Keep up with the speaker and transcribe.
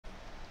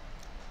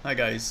Hi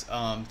guys,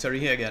 Terry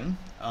here again.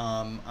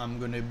 I'm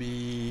going to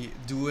be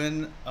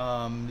doing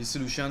the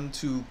solution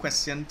to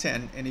question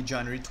 10 in the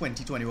January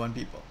 2021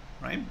 paper,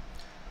 right?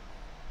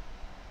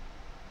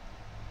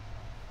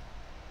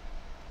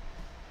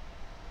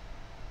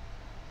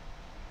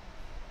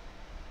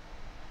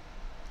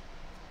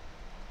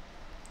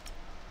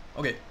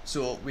 Okay,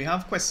 so we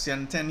have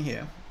question 10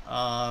 here. We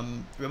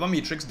have a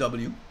matrix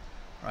W,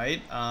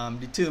 right?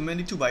 Determine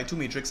the 2 by 2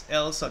 matrix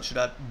L such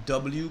that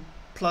W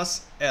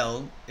plus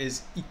L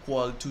is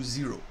equal to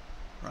 0,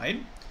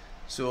 right?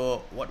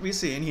 So what we're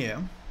saying here,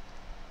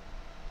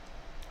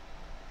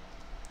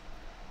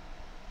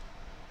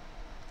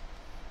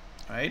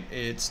 right,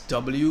 it's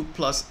W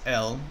plus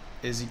L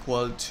is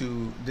equal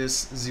to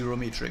this 0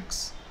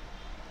 matrix,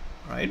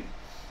 right?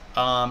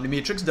 The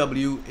matrix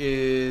W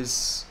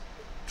is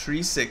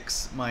 3,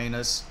 6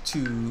 minus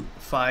 2,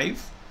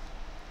 5,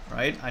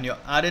 right? And you're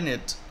adding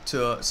it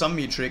to some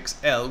matrix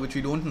L, which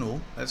we don't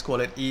know. Let's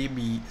call it A,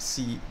 B,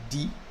 C,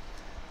 D.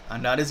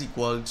 And that is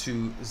equal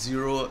to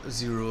 0,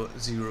 0,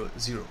 0,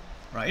 0,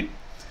 right?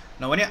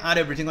 Now, when you add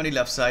everything on the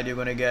left side, you're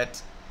going to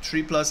get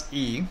 3 plus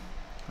A,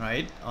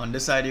 right? On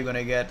this side, you're going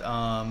to get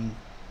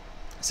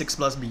 6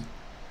 plus B,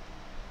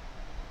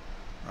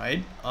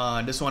 right?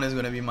 This one is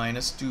going to be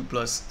minus 2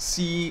 plus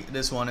C.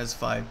 This one is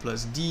 5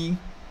 plus D,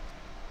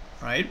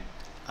 right?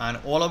 And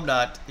all of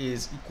that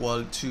is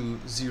equal to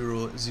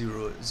 0,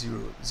 0,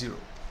 0, 0,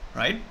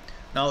 right?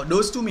 Now,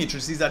 those two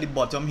matrices at the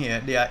bottom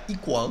here, they are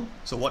equal.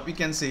 So what we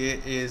can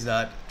say is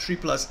that 3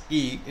 plus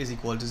A is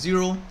equal to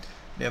 0.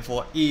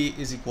 Therefore, A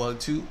is equal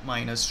to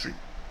minus 3.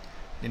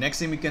 The next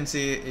thing we can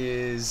say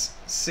is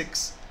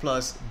 6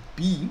 plus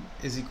B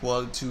is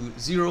equal to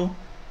 0.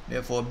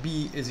 Therefore,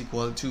 B is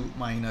equal to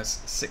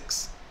minus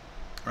 6,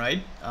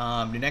 right?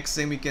 The next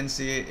thing we can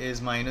say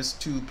is minus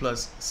 2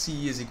 plus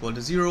C is equal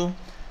to 0.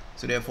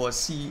 So therefore,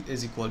 C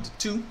is equal to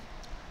 2.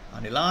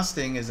 And the last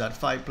thing is that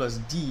 5 plus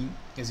D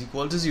is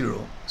equal to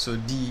 0. So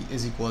D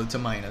is equal to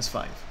minus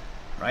 5,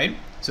 right?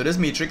 So this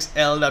matrix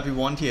L that we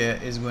want here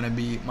is going to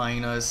be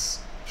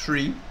minus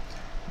 3,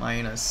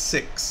 minus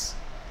 6,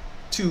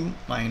 2,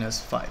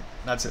 minus 5.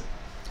 That's it.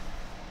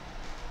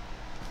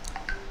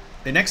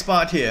 The next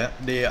part here,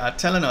 they are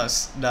telling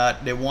us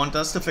that they want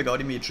us to figure out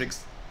the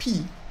matrix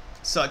P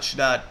such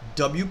that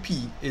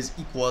WP is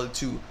equal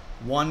to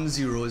 1,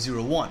 0,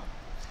 0, 1.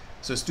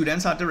 So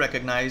students have to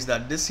recognize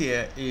that this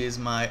here is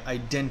my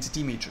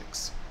identity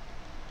matrix,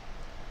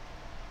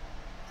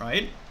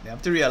 right? They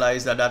have to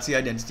realize that that's the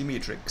identity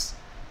matrix.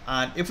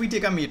 And if we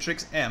take a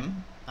matrix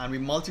M and we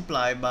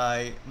multiply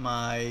by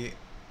my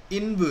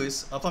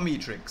inverse of a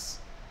matrix,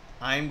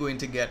 I'm going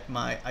to get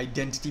my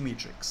identity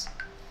matrix.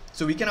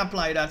 So we can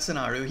apply that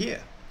scenario here.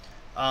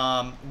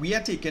 We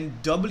are taking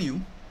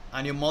W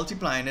and you're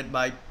multiplying it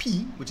by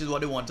P, which is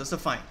what they want us to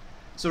find.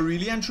 So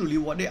really and truly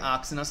what they're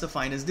asking us to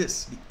find is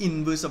this, the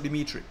inverse of the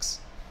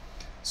matrix.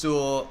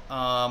 So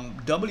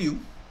W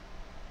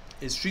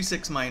is 3,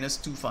 6 minus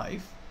 2,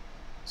 5.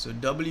 So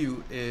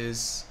W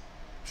is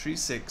 3,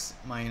 6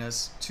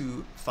 minus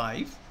 2,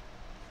 5,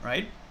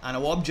 right? And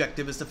our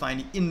objective is to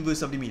find the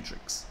inverse of the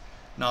matrix.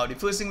 Now the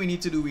first thing we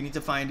need to do, we need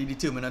to find the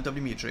determinant of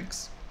the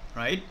matrix,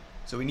 right?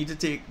 So we need to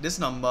take this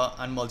number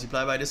and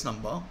multiply by this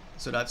number.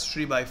 So that's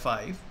 3 by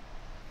 5.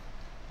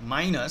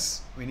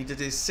 Minus, we need to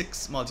take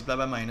 6 multiplied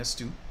by minus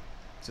 2.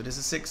 So this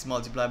is 6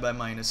 multiplied by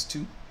minus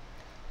 2.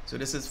 So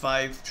this is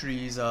 5,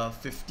 3 is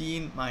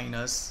 15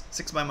 minus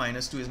 6 by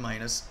minus 2 is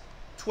minus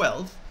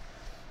 12.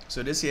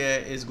 So this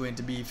here is going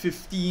to be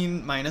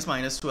 15 minus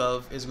minus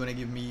 12 is going to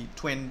give me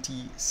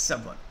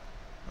 27,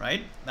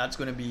 right? That's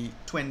going to be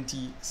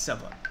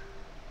 27,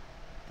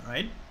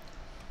 right?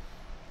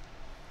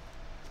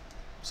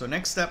 So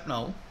next step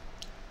now,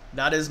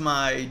 that is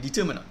my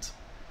determinant.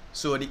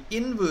 So the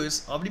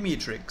inverse of the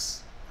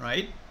matrix,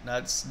 right,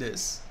 that's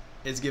this,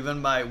 is given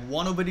by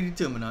 1 over the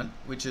determinant,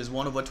 which is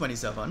 1 over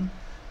 27.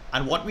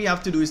 And what we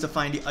have to do is to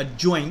find the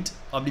adjoint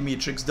of the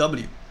matrix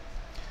W.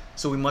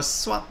 So we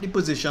must swap the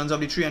positions of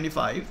the 3 and the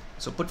 5.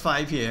 So put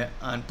 5 here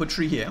and put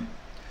 3 here.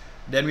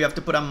 Then we have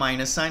to put a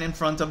minus sign in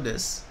front of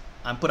this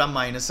and put a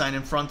minus sign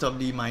in front of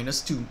the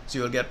minus 2. So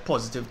you'll get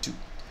positive 2.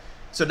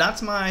 So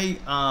that's my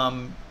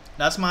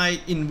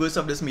inverse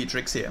of this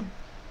matrix here.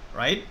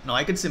 Right? Now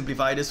I could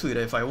simplify this further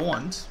if I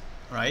want,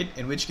 right?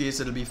 In which case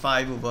it'll be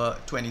 5 over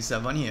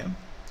 27 here.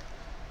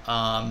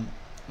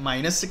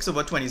 Minus 6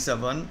 over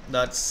 27,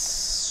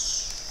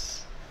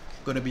 that's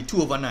going to be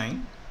 2 over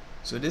 9.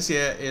 So this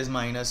here is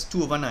minus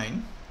 2 over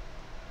 9.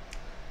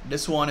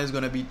 This one is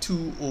going to be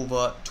 2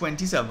 over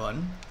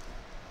 27.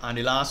 And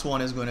the last one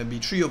is going to be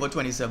 3 over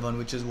 27,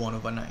 which is 1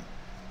 over 9.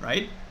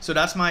 Right? So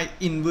that's my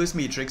inverse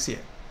matrix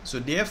here. So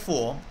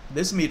therefore,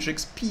 this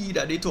matrix P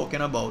that they're talking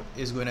about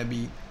is going to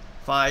be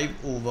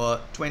 5 over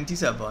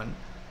 27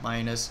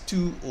 minus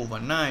 2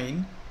 over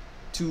 9,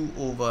 2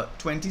 over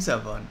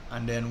 27,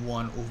 and then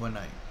 1 over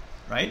 9,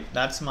 right?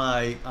 That's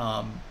my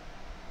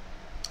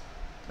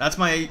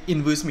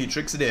inverse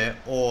matrix there,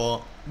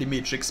 or the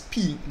matrix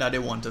P that they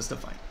want us to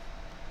find.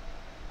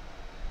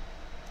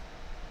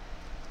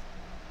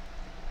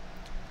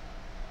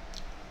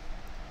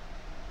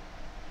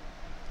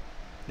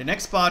 The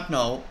next part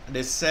now,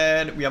 they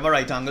said we have a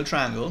right angle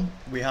triangle.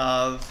 We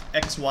have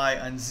x, y,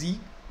 and z.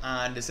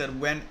 And they said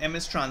when M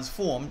is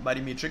transformed by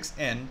the matrix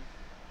N,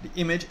 the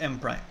image M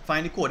prime.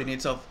 Find the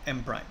coordinates of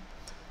M prime.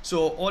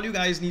 So all you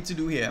guys need to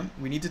do here,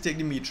 we need to take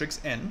the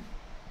matrix N,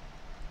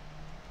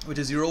 which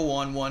is 0,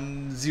 1,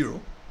 1,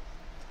 0,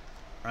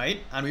 right?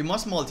 And we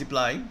must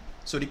multiply.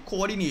 So the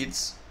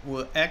coordinates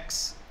were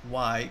x,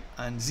 y,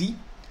 and z.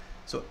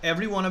 So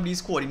every one of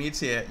these coordinates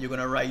here, you're going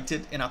to write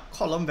it in a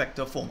column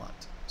vector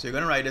format. So you're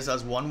going to write this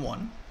as 1,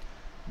 1.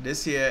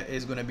 This here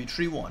is going to be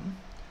 3, 1.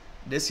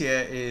 This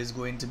here is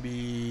going to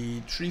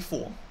be 3,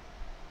 4.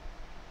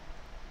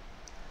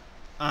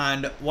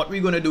 And what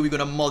we're going to do, we're going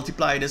to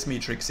multiply this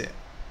matrix here.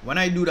 When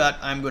I do that,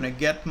 I'm going to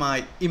get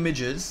my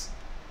images.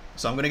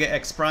 So I'm going to get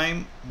x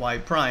prime, y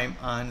prime,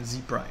 and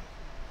z prime.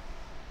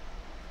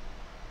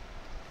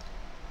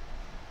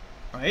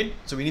 Right?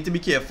 So we need to be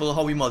careful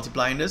how we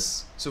multiplying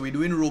this. So we're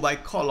doing row by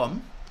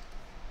column.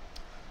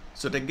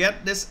 So to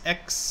get this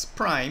x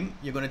prime,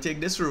 you're going to take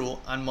this row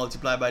and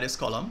multiply by this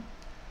column.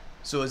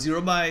 So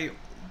 0 by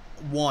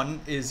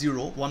 1 is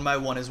 0, 1 by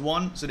 1 is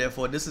 1, so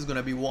therefore this is going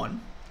to be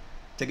 1.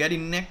 To get the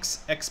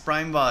next x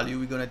prime value,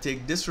 we're going to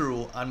take this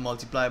row and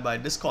multiply by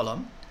this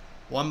column.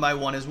 1 by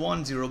 1 is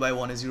 1, 0 by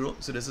 1 is 0,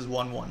 so this is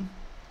 1, 1.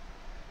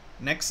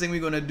 Next thing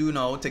we're going to do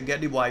now, to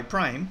get the y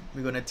prime,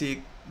 we're going to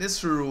take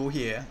this row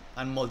here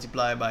and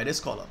multiply by this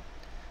column.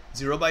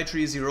 0 by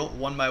 3 is 0,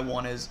 1 by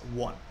 1 is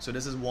 1, so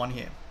this is 1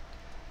 here.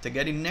 To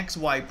get the next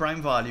y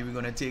prime value, we're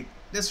going to take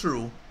this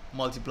row,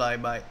 multiply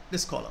by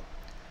this column.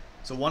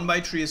 So 1 by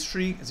 3 is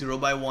 3, 0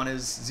 by 1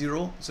 is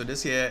 0, so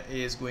this here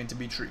is going to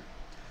be 3.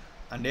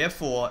 And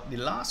therefore, the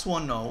last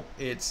one now,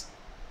 it's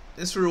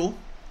this row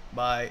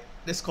by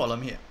this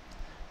column here.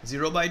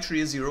 0 by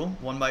 3 is 0,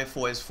 1 by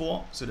 4 is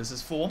 4, so this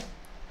is 4.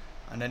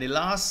 And then the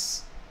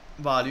last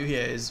value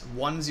here is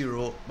 1,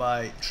 0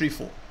 by 3,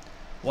 4.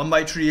 1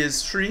 by 3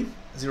 is 3,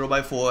 0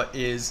 by 4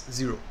 is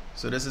 0,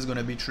 so this is going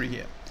to be 3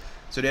 here.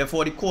 So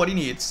therefore, the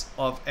coordinates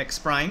of x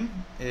prime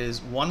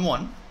is 1,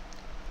 1.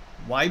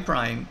 Y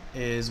prime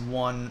is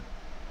 1,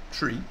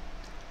 3,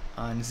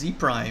 and z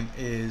prime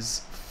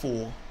is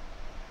 4,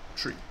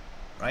 3,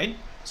 right?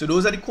 So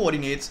those are the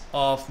coordinates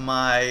of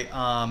my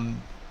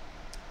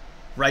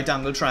right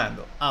angle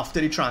triangle after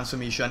the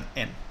transformation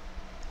N.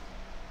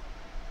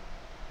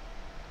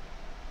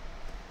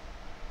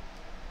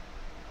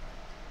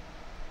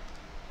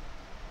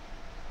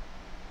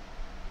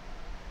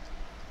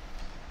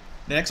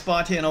 The next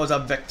part here now is a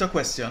vector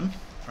question,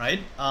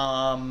 right?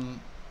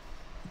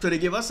 So they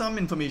give us some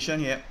information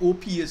here.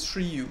 OP is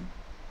 3U,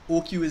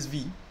 OQ is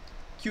V,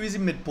 Q is the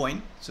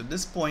midpoint. So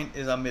this point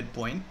is a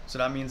midpoint. So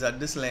that means that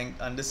this length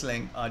and this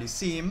length are the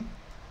same.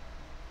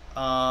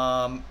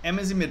 M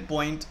is the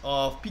midpoint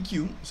of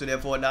PQ. So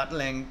therefore that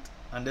length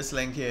and this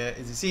length here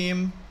is the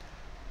same.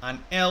 And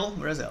L,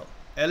 where is L?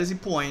 L is the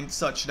point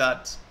such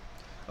that,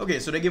 okay,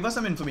 so they give us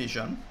some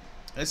information.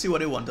 Let's see what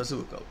they want us to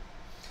work out.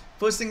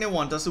 First thing they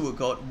want us to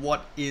work out,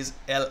 what is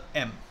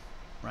LM,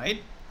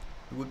 right?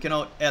 We're working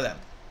out LM.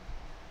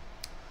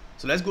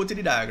 So let's go to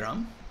the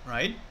diagram,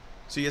 right?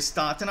 So you're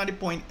starting at the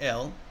point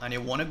L and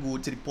you want to go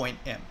to the point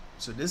M.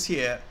 So this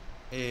here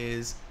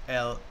is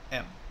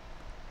LM,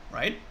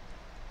 right?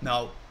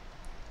 Now,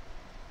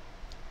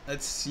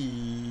 let's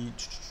see.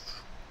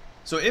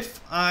 So if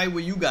I were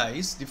you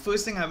guys, the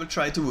first thing I will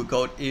try to work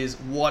out is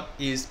what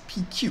is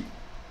PQ,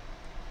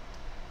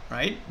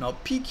 right? Now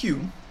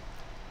PQ,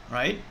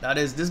 right? That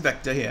is this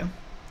vector here,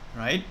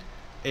 right?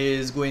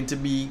 Is going to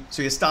be,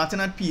 so you're starting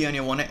at P and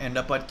you want to end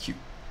up at Q.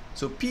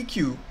 So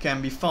PQ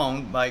can be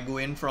found by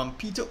going from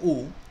P to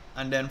O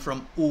and then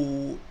from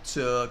O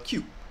to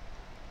Q,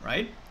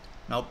 right?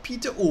 Now P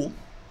to O,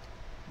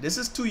 this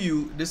is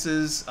 2U, this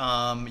is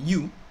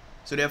U.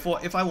 So therefore,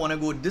 if I want to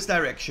go this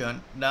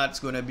direction, that's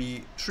going to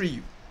be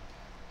 3U.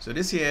 So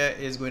this here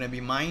is going to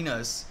be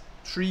minus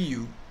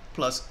 3U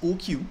plus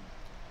OQ,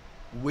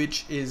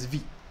 which is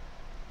V,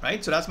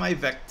 right? So that's my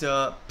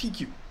vector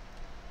PQ.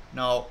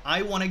 Now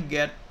I want to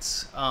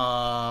get, what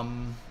are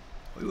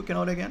we working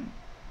out again?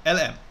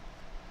 LM.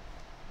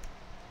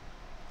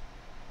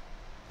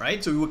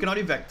 Right, so we're working out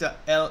the vector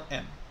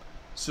LM.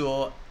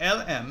 So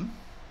LM,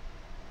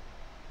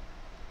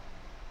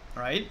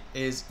 right,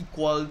 is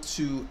equal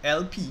to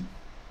LP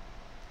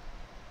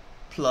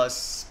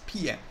plus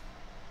PM,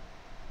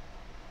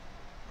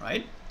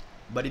 right?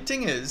 But the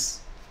thing is,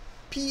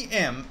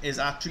 PM is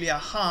actually a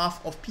half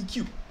of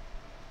PQ,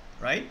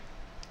 right?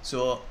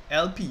 So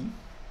LP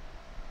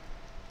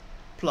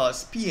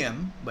plus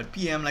PM, but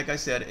PM, like I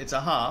said, it's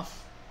a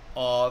half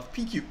of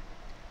PQ.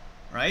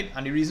 Right?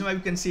 And the reason why we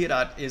can say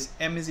that is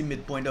M is the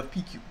midpoint of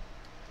PQ.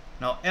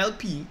 Now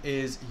LP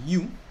is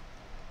U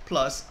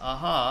plus a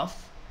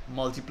half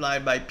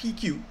multiplied by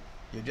PQ.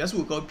 You just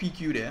work out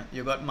PQ there.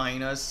 You got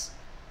minus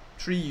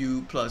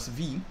 3U plus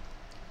V.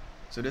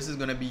 So this is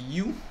going to be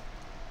U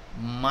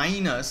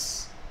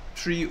minus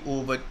 3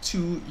 over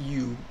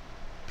 2U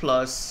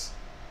plus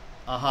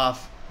a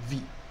half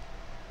V.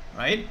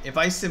 Right? If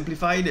I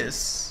simplify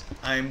this,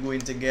 I'm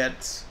going to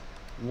get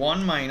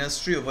 1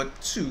 minus 3 over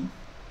 2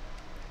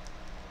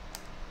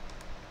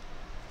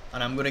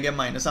 and I'm going to get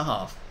minus a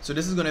half. So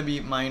this is going to be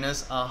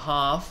minus a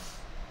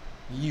half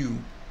u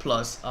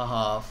plus a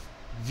half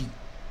v,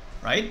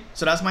 right?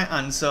 So that's my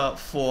answer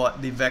for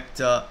the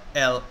vector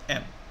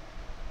Lm.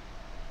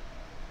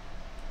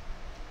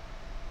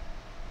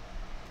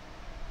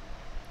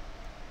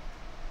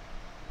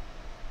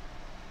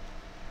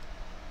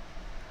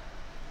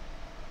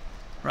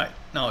 Right,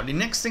 now the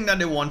next thing that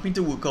they want me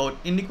to work out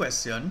in the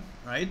question,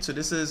 right? So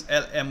this is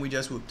Lm we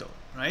just worked out,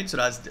 right? So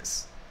that's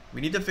this.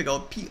 We need to figure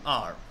out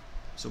PR.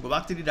 So go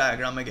back to the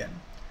diagram again.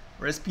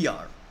 Where's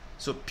PR?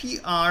 So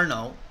PR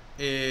now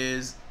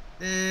is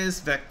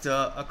this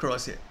vector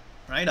across here,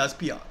 right? That's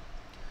PR.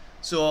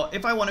 So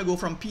if I want to go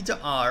from P to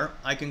R,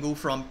 I can go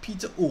from P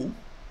to O,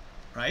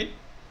 right?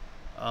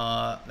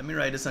 Let me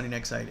write this on the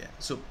next side here.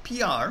 So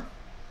PR,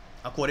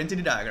 according to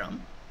the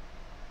diagram,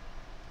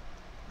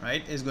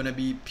 right, is going to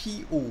be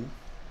PO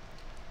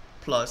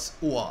plus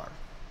OR,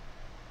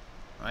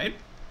 right?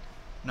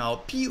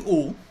 Now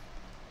PO,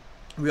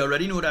 we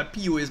already know that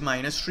PO is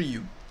minus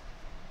 3U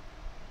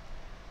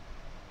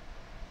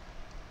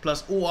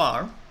plus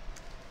OR.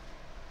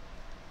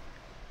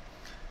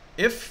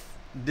 If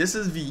this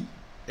is V,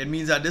 it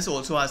means that this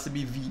also has to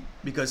be V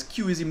because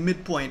Q is the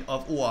midpoint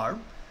of OR.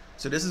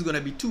 So this is going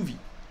to be 2V,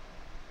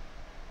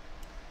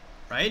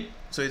 right?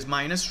 So it's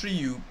minus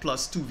 3U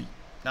plus 2V.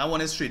 That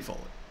one is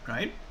straightforward,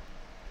 right?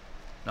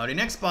 Now the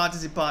next part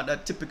is the part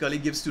that typically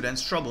gives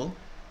students trouble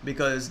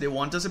because they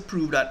want us to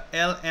prove that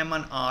Lm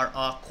and R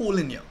are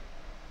collinear.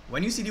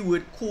 When you see the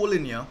word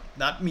collinear,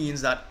 that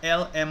means that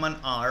Lm and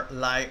R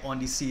lie on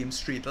the same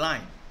straight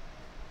line.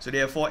 So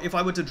therefore, if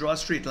I were to draw a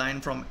straight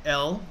line from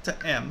L to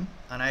M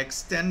and I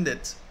extend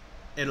it,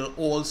 it'll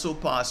also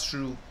pass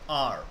through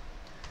R.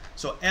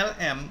 So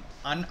Lm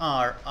and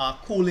R are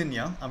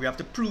collinear and we have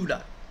to prove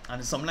that. And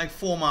it's something like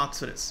 4 marks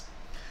for this.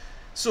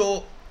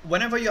 So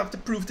whenever you have to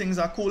prove things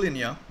are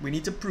collinear, we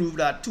need to prove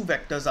that two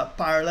vectors are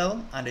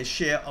parallel and they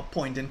share a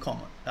point in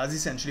common. That's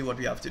essentially what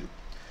we have to do.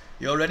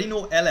 You already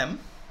know Lm,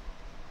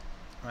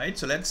 right?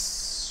 So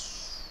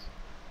let's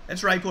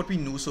write what we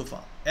know so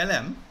far.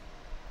 Lm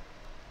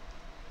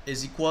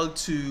is equal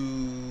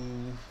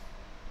to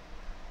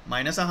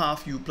minus a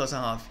half u plus a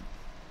half v.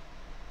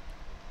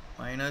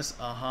 Minus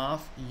a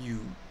half u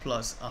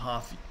plus a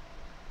half v,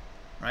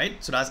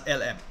 right? So that's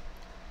Lm.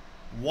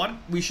 What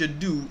we should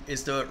do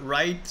is to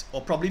write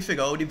or probably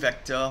figure out the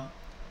vector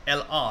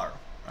Lr,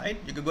 right?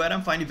 You can go ahead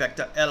and find the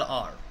vector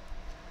Lr.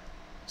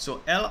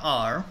 So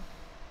Lr,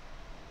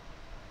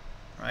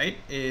 right,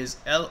 is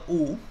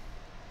Lo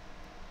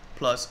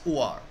plus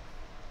OR,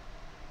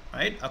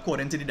 right,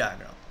 according to the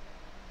diagram.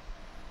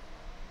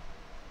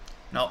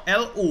 Now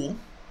Lo,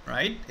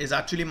 right, is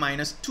actually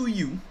minus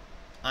 2u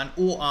and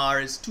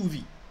OR is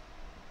 2v.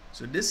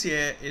 So this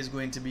here is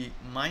going to be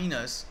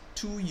minus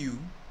 2u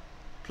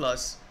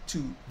plus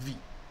 2v,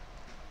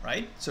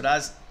 right? So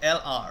that's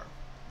Lr,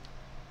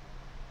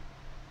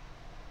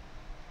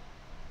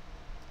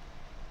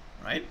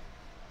 right?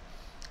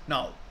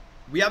 Now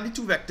we have the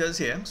two vectors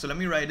here, so let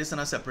me write this on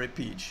a separate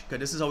page because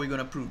this is how we're going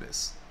to prove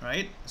this,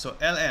 right? So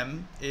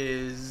Lm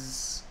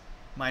is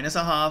minus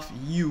a half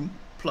u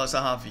plus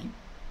a half v,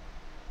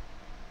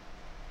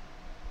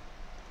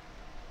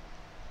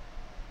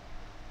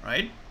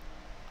 right?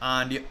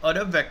 And the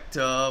other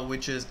vector,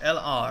 which is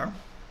Lr,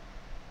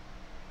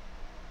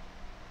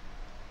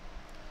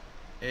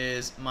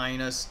 is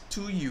minus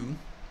 2u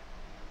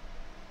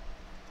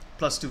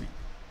plus 2v,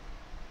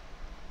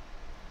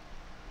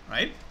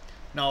 right?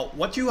 Now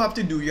what you have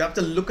to do, you have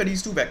to look at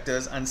these two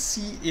vectors and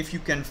see if you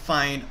can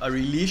find a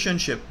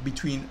relationship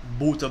between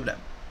both of them,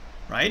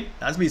 right?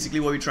 That's basically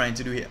what we're trying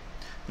to do here.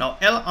 Now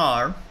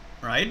Lr,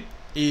 right,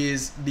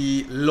 is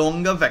the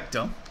longer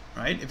vector,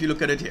 right? If you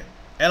look at it here,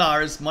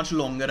 Lr is much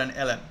longer than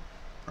Lm,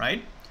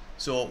 right?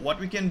 So what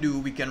we can do,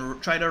 we can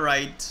try to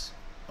write,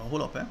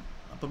 hold up, I'll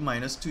put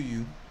minus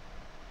 2u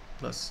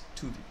plus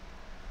 2v.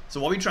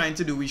 So what we're trying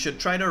to do, we should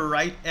try to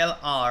write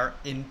Lr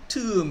in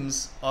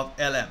terms of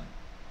Lm,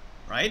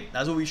 right?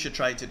 That's what we should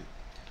try to do.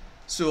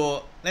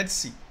 So let's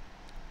see,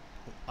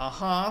 a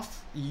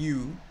half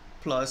u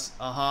plus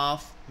a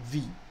half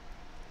v,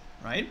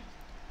 right?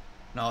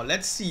 Now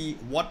let's see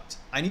what,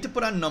 I need to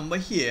put a number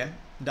here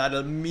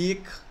that'll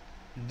make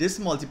this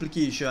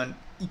multiplication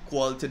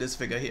equal to this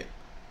figure here,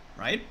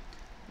 right?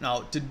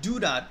 Now to do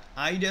that,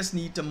 I just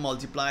need to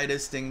multiply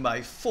this thing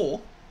by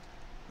 4,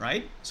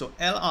 right? So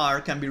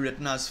Lr can be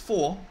written as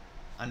 4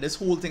 and this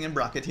whole thing in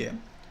bracket here,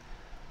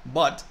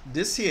 but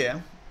this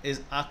here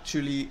is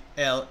actually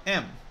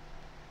Lm,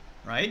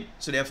 right?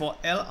 So therefore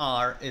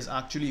Lr is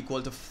actually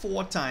equal to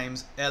 4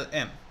 times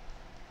Lm,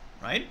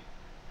 right?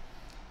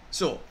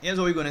 So here's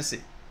what we're going to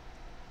say.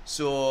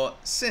 So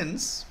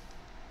since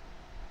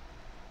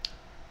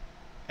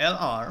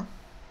Lr,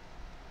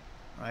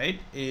 right,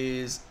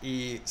 is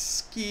a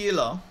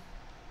scalar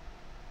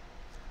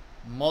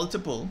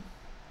multiple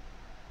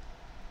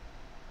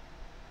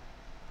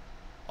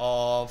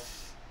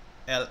of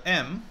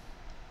Lm,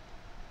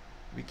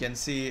 we can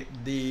say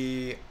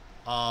they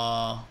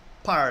are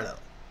parallel,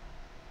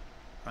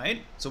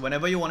 right? So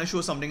whenever you want to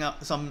show something,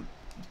 some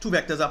two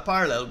vectors are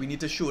parallel, we need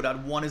to show that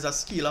one is a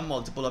scalar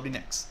multiple of the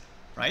next,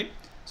 right?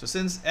 So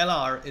since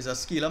LR is a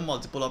scalar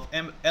multiple of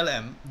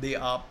LM, they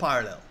are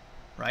parallel,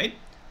 right?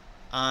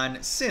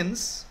 And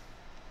since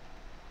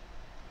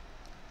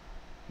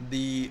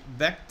the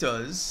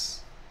vectors,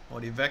 or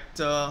the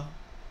vector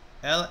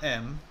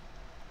LM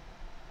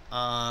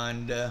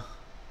and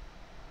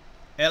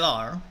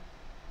LR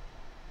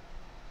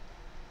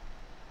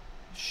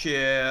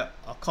share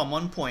a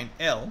common point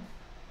L,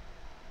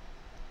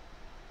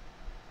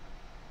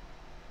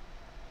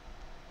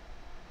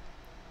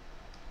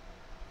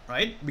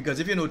 right? Because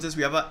if you notice,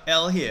 we have a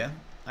L here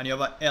and you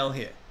have a L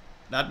here.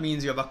 That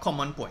means you have a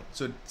common point.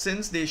 So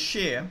since they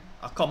share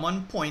a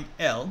common point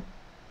L,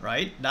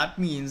 right, that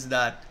means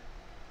that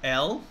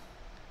L,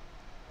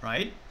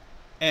 right,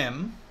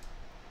 M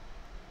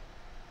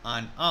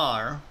and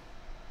R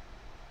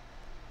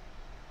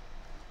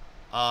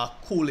are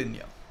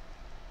collinear,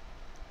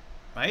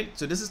 right?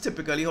 So this is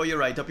typically how you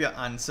write up your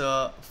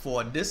answer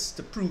for this.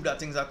 To prove that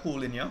things are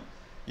collinear,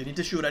 you need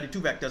to show that the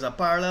two vectors are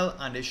parallel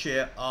and they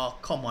share a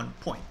common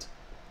point,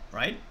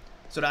 right?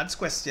 So that's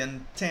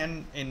question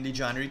 10 in the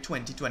January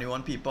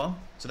 2021 paper.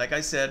 So like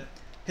I said,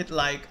 hit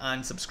like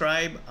and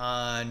subscribe,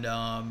 and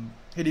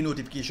hit the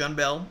notification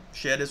bell.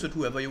 Share this with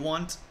whoever you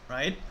want,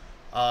 right?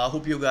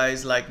 Hope you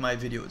guys like my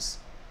videos.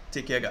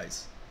 Take care,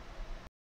 guys.